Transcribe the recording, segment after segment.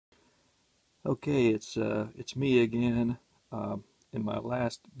Okay, it's me again. In my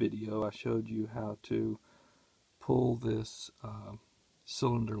last video, I showed you how to pull this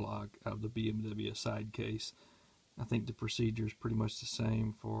cylinder lock out of the BMW side case. I think the procedure is pretty much the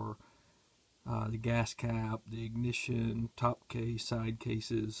same for the gas cap, the ignition, top case, side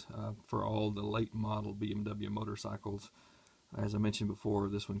cases for all the late model BMW motorcycles. As I mentioned before,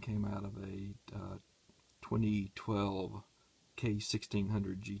 this one came out of a 2012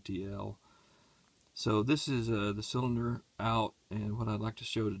 K1600 GTL. So this is the cylinder out, and what I'd like to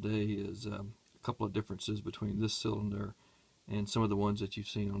show today is a couple of differences between this cylinder and some of the ones that you've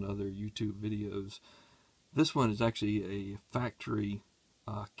seen on other YouTube videos. This one is actually a factory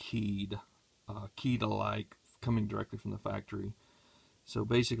keyed key-to-like coming directly from the factory. So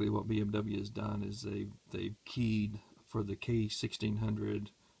basically what BMW has done is they've keyed for the K1600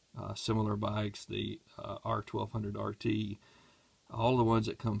 similar bikes, the R1200 RT, all the ones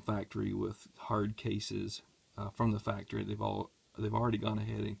that come factory with hard cases from the factory. They've already gone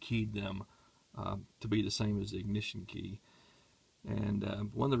ahead and keyed them to be the same as the ignition key. And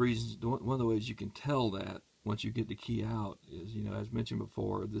one of the ways you can tell that once you get the key out is, as mentioned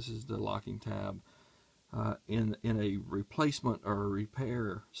before, this is the locking tab. In a replacement or a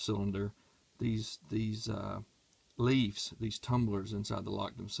repair cylinder, these leaves, these tumblers inside the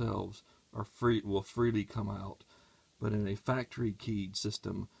lock themselves will freely come out. But in a factory keyed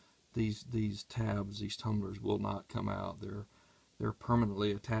system, these tabs, these tumblers will not come out. They're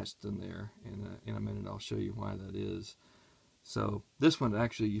permanently attached in there, and in a minute I'll show you why that is. So this one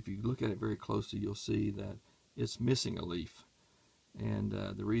actually, if you look at it very closely, you'll see that it's missing a leaf. And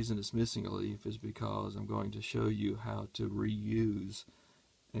the reason it's missing a leaf is because I'm going to show you how to reuse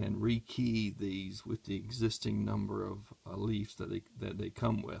and rekey these with the existing number of leaves that they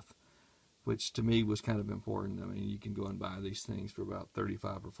come with, which to me was kind of important. I mean, you can go and buy these things for about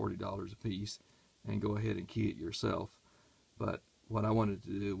 $35 or $40 a piece and go ahead and key it yourself. But what I wanted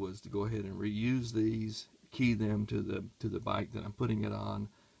to do was to go ahead and reuse these, key them to the bike that I'm putting it on,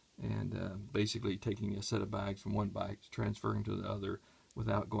 and basically taking a set of bags from one bike, transferring to the other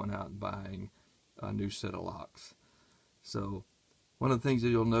without going out and buying a new set of locks. So one of the things that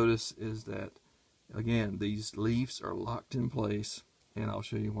you'll notice is that, again, these leaves are locked in place, and I'll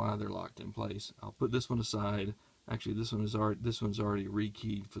show you why they're locked in place. I'll put this one aside. Actually, this one's already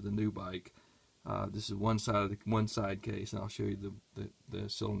rekeyed for the new bike. This is one side case, and I'll show you the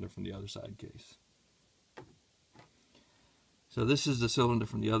cylinder from the other side case. So this is the cylinder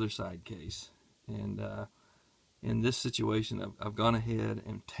from the other side case, and in this situation, I've gone ahead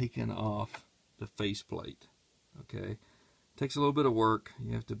and taken off the faceplate. Okay, it takes a little bit of work.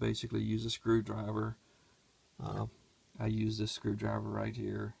 You have to basically use a screwdriver. I use this screwdriver right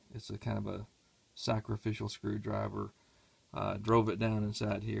here. It's a kind of a sacrificial screwdriver. Drove it down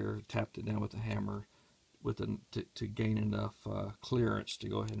inside here, tapped it down with a hammer to gain enough clearance to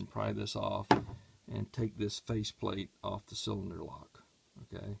go ahead and pry this off and take this faceplate off the cylinder lock.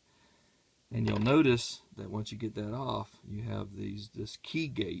 Okay, and you'll notice that once you get that off, you have this key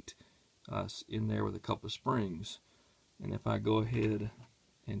gate in there with a couple of springs. And if I go ahead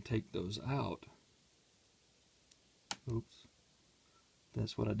and take those out, oops,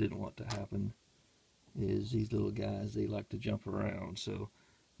 that's what I didn't want to happen, is these little guys, they like to jump around. So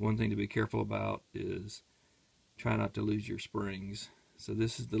one thing to be careful about is try not to lose your springs. So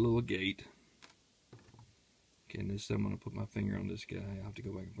this is the little gate. Okay, and this, I'm going to put my finger on this guy. I'll have to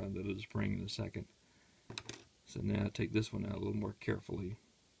go back and find the other spring in a second. So now I take this one out a little more carefully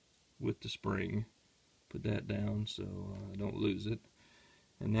with the spring. Put that down so I don't lose it.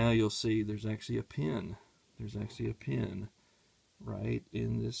 And now you'll see there's actually a pin. There's actually a pin right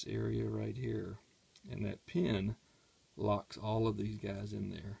in this area right here. And that pin locks all of these guys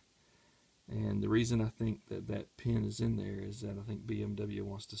in there. And the reason I think that pin is in there is that I think BMW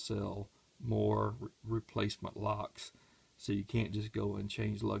wants to sell more replacement locks. So you can't just go and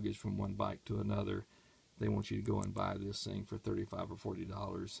change luggage from one bike to another. They want you to go and buy this thing for $35 or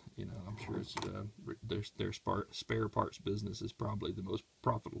 $40. I'm sure it's their spare parts business is probably the most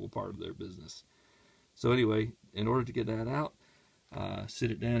profitable part of their business. So anyway, in order to get that out, sit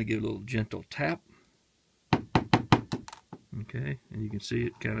it down and give it a little gentle tap. Okay, and you can see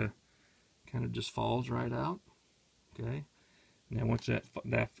it kind of just falls right out. Okay, now once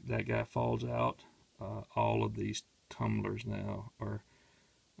that guy falls out, all of these tumblers now are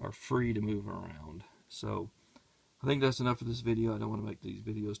free to move around. So I think that's enough for this video. I don't want to make these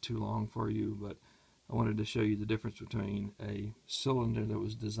videos too long for you, but I wanted to show you the difference between a cylinder that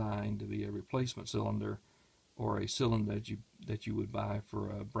was designed to be a replacement cylinder or a cylinder that you would buy for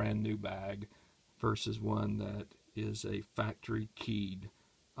a brand new bag versus one that is a factory keyed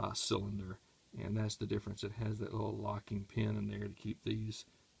cylinder. and that's the difference. It has that little locking pin in there to keep these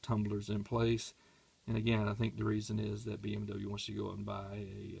tumblers in place. And again, I think the reason is that BMW wants to go out and buy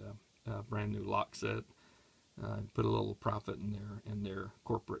a brand new lock set and put a little profit in their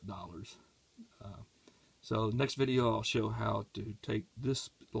corporate dollars. So next video I'll show how to take this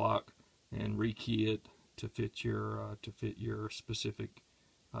lock and rekey it to fit your specific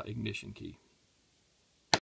ignition key.